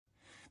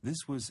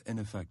This was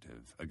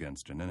ineffective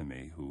against an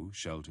enemy who,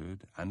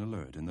 sheltered and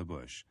alert in the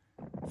bush,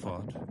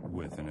 fought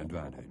with an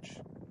advantage.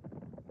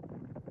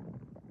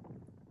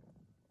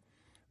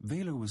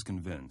 Weyler was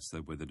convinced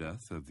that with the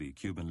death of the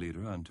Cuban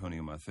leader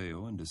Antonio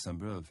Maceo in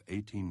December of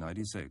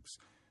 1896,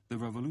 the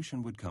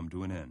revolution would come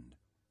to an end.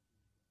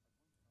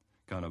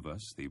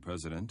 Cánovas, the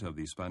president of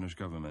the Spanish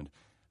government,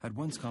 had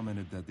once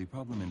commented that the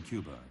problem in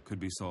Cuba could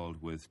be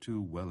solved with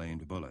 2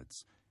 well-aimed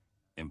bullets,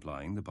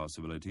 implying the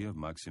possibility of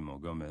Máximo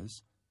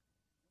Gómez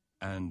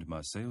and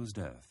Maceo's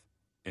death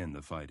in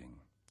the fighting.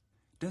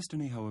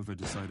 Destiny, however,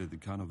 decided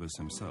that Cánovas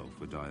himself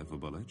would die of a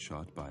bullet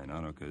shot by an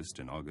anarchist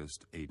in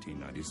August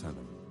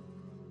 1897.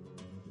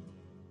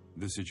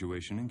 The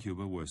situation in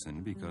Cuba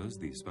worsened because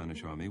the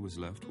Spanish army was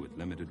left with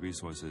limited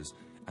resources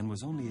and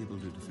was only able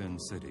to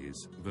defend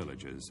cities,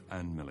 villages,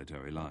 and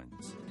military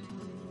lines.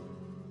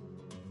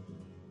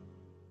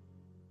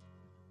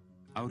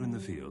 Out in the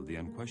field, the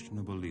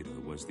unquestionable leader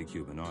was the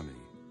Cuban army.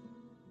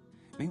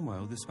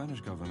 Meanwhile, the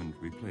Spanish government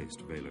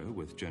replaced Weyler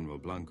with General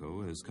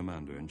Blanco as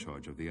commander in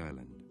charge of the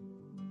island.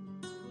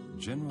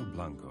 General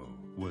Blanco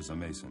was a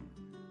Mason.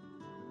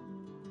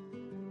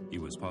 He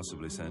was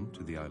possibly sent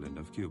to the island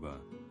of Cuba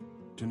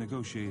to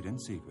negotiate in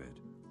secret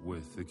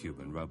with the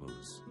Cuban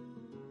rebels.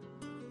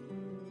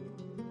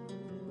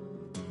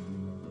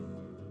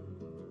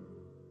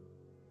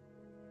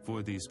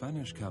 For the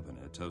Spanish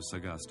cabinet of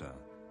Sagasta,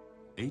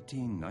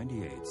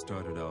 1898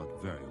 started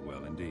out very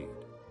well indeed.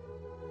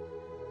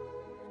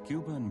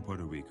 Cuba and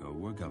Puerto Rico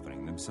were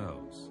governing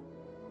themselves.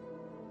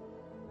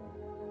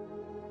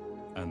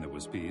 And there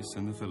was peace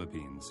in the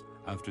Philippines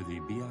after the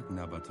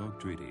Biak-Nabatok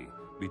Treaty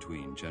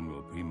between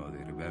General Primo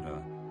de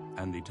Rivera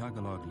and the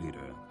Tagalog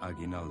leader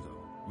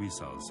Aguinaldo,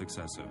 Rizal's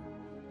successor.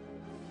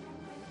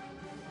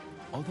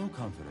 Although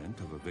confident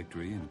of a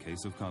victory in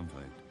case of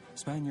conflict,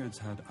 Spaniards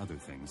had other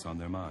things on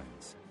their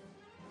minds.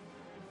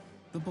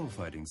 The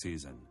bullfighting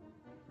season,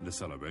 the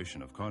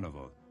celebration of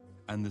Carnival,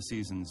 and the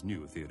season's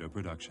new theater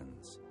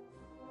productions.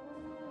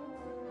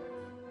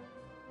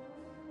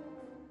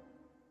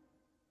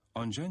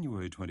 On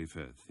January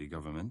 25th, the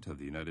government of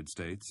the United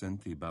States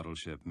sent the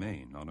battleship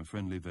Maine on a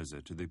friendly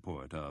visit to the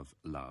port of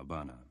La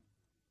Habana.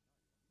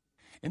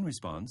 In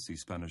response, the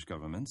Spanish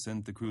government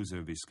sent the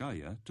cruiser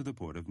Vizcaya to the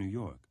port of New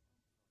York.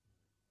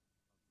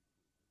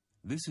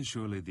 This is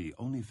surely the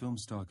only film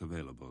stock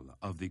available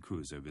of the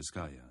cruiser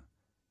Vizcaya,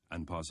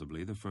 and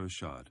possibly the first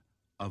shot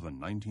of a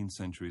 19th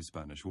century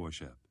Spanish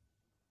warship.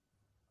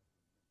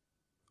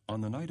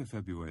 On the night of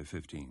February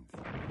 15th,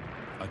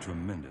 a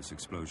tremendous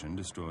explosion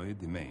destroyed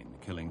the Maine,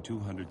 killing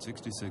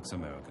 266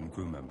 American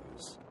crew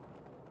members.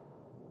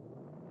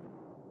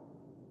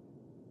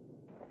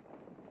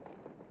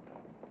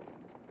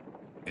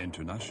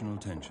 International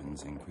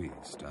tensions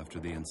increased after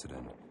the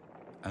incident,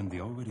 and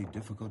the already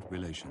difficult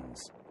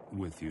relations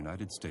with the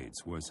United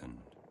States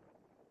worsened.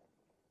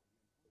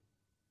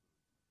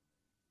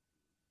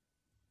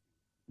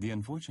 The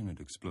unfortunate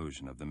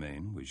explosion of the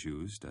Maine was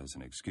used as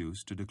an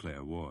excuse to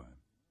declare war.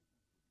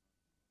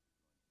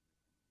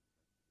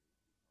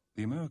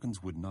 The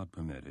Americans would not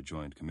permit a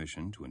joint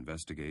commission to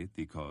investigate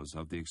the cause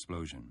of the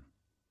explosion.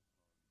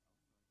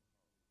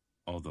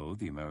 Although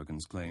the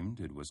Americans claimed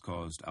it was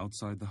caused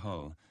outside the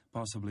hull,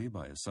 possibly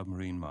by a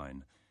submarine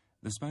mine,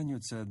 the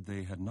Spaniards said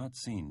they had not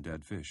seen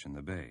dead fish in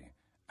the bay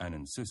and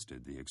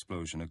insisted the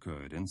explosion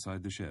occurred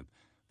inside the ship,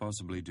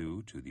 possibly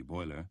due to the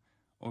boiler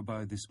or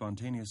by the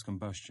spontaneous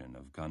combustion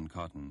of gun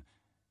cotton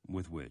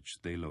with which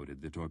they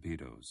loaded the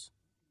torpedoes.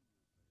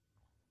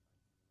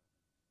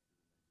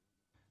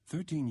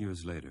 13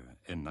 years later,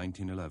 in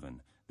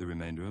 1911, the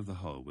remainder of the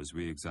hull was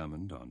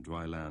re-examined on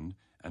dry land,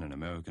 and an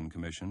American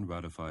commission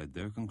ratified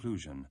their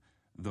conclusion,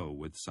 though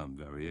with some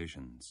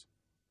variations.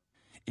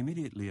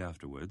 Immediately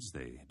afterwards,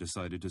 they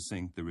decided to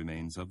sink the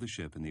remains of the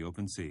ship in the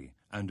open sea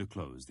and to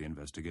close the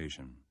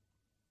investigation.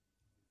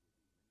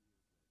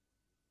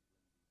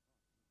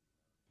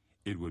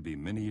 It would be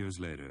many years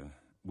later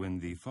when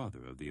the father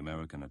of the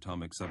American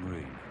atomic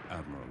submarine,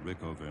 Admiral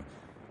Rickover,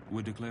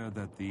 would declare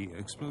that the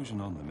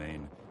explosion on the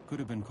Maine could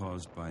have been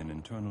caused by an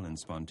internal and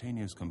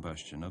spontaneous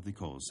combustion of the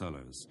coal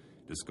cellars,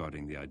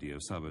 discarding the idea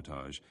of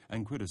sabotage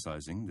and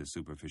criticizing the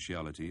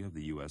superficiality of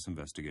the U.S.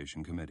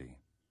 Investigation Committee.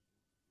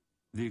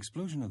 The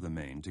explosion of the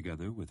Maine,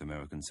 together with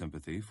American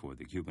sympathy for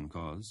the Cuban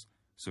cause,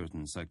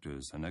 certain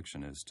sectors'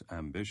 annexionist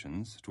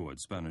ambitions toward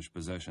Spanish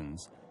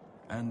possessions,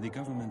 and the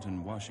government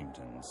in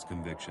Washington's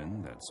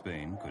conviction that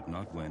Spain could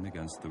not win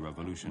against the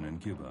revolution in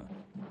Cuba,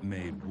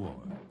 made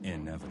war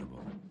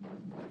inevitable.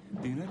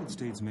 The United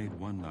States made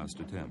one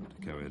last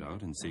attempt, carried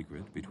out in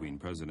secret between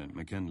President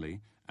McKinley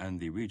and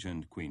the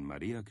regent Queen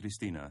Maria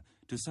Cristina,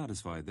 to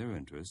satisfy their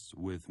interests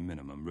with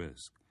minimum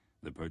risk,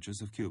 the purchase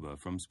of Cuba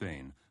from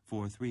Spain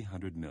for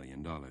 $300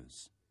 million.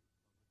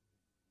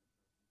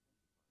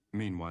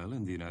 Meanwhile,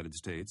 in the United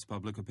States,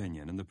 public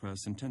opinion and the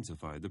press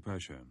intensified the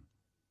pressure.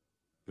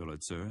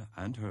 Pulitzer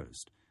and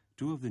Hearst,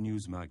 two of the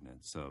news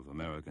magnates of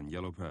American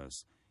yellow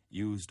press,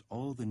 used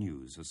all the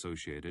news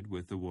associated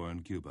with the war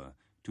in Cuba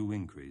to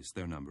increase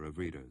their number of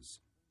readers.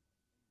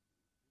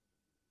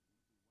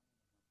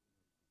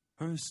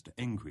 Hearst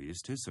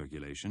increased his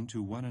circulation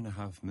to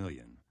 1.5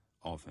 million,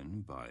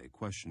 often by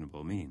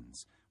questionable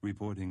means,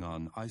 reporting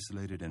on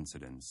isolated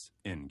incidents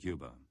in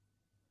Cuba.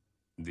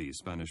 The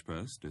Spanish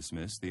press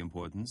dismissed the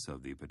importance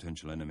of the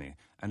potential enemy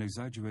and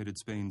exaggerated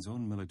Spain's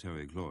own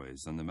military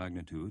glories and the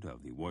magnitude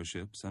of the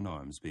warships and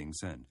arms being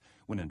sent,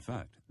 when in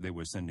fact they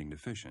were sending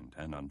deficient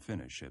and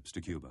unfinished ships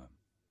to Cuba.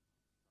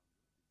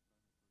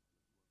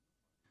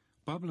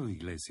 Pablo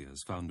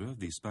Iglesias, founder of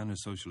the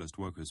Spanish Socialist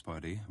Workers'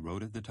 Party,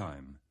 wrote at the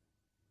time,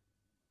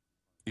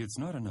 "It's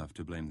not enough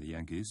to blame the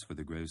Yankees for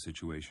the grave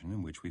situation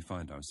in which we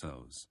find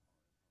ourselves.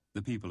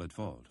 The people at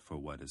fault for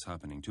what is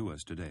happening to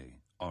us today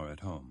are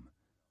at home.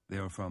 They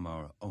are from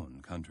our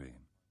own country.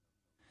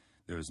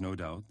 There is no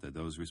doubt that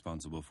those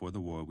responsible for the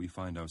war we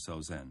find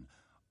ourselves in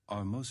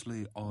are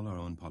mostly all our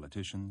own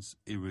politicians,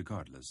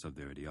 irregardless of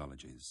their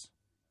ideologies."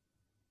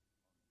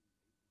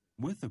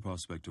 With the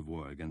prospect of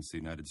war against the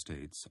United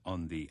States,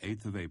 on the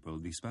 8th of April,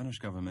 the Spanish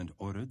government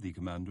ordered the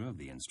commander of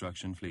the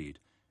Instruction Fleet,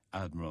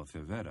 Admiral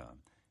Cervera,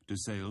 to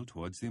sail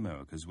towards the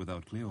Americas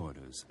without clear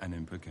orders and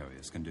in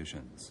precarious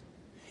conditions.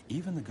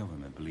 Even the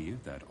government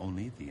believed that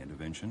only the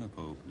intervention of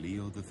Pope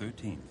Leo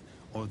XIII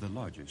or the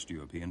largest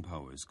European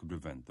powers could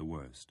prevent the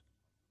worst.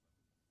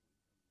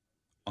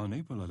 On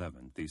April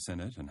 11th, the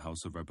Senate and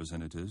House of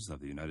Representatives of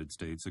the United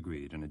States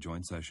agreed in a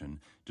joint session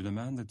to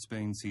demand that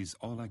Spain cease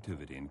all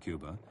activity in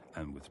Cuba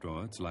and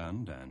withdraw its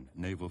land and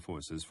naval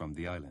forces from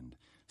the island,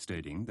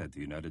 stating that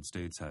the United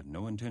States had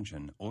no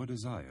intention or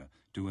desire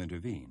to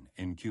intervene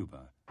in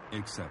Cuba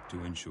except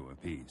to ensure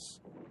peace.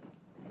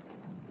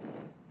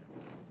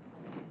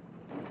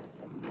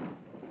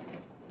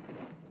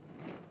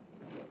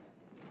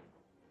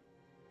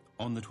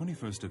 On the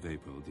 21st of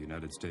April, the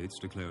United States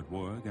declared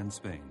war against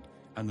Spain,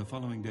 and the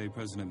following day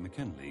President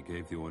McKinley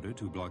gave the order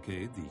to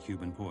blockade the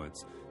Cuban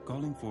ports,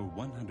 calling for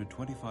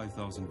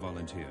 125,000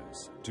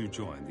 volunteers to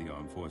join the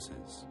armed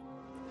forces.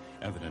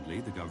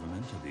 Evidently, the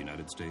government of the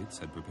United States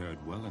had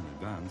prepared well in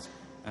advance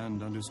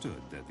and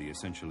understood that the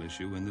essential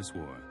issue in this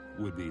war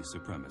would be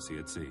supremacy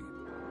at sea.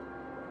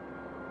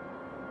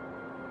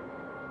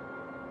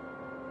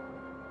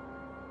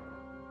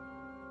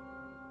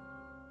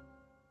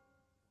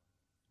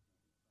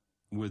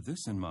 With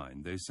this in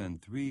mind, they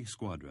sent 3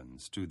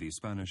 squadrons to the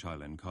Spanish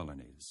island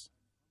colonies.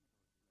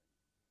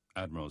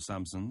 Admiral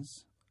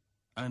Sampson's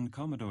and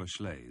Commodore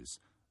Schley's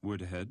were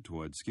to head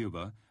towards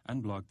Cuba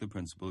and block the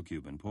principal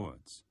Cuban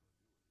ports,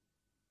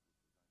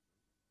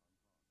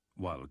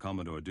 while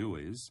Commodore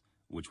Dewey's,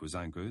 which was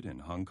anchored in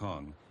Hong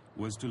Kong,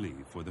 was to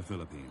leave for the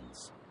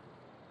Philippines.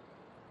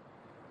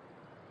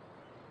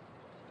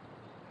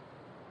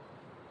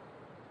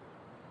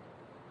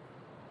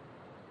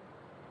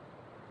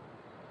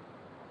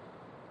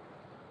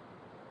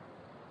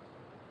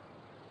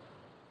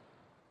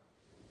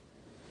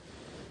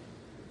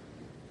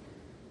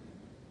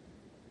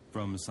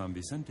 From San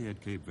Vicente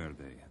at Cape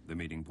Verde, the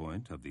meeting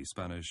point of the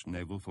Spanish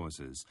naval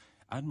forces,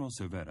 Admiral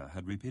Cervera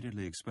had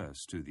repeatedly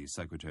expressed to the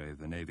Secretary of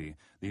the Navy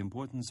the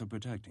importance of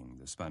protecting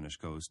the Spanish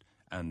coast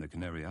and the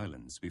Canary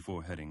Islands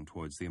before heading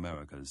towards the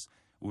Americas,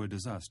 where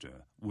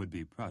disaster would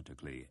be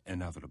practically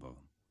inevitable.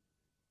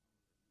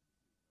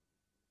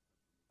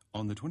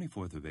 On the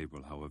 24th of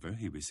April, however,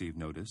 he received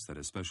notice that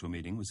a special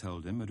meeting was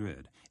held in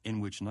Madrid, in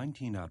which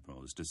 19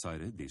 admirals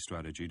decided the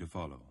strategy to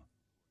follow.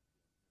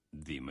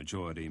 The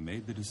majority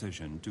made the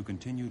decision to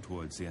continue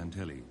towards the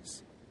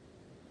Antilles.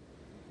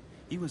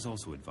 He was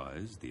also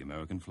advised the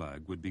American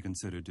flag would be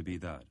considered to be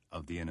that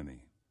of the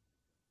enemy.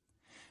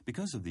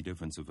 Because of the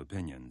difference of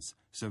opinions,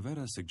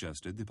 Cervera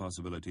suggested the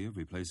possibility of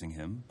replacing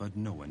him, but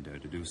no one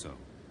dared to do so.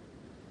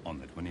 On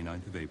the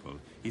 29th of April,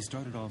 he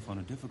started off on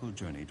a difficult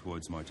journey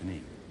towards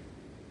Martinique.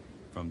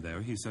 From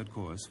there, he set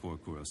course for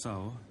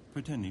Curaçao,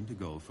 pretending to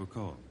go for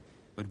coal.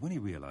 But when he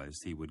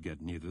realized he would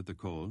get neither the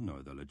coal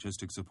nor the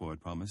logistic support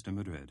promised in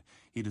Madrid,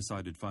 he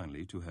decided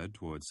finally to head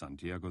towards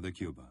Santiago de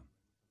Cuba.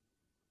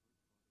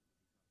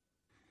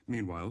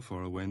 Meanwhile,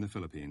 far away in the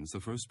Philippines, the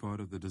first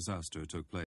part of the disaster took place.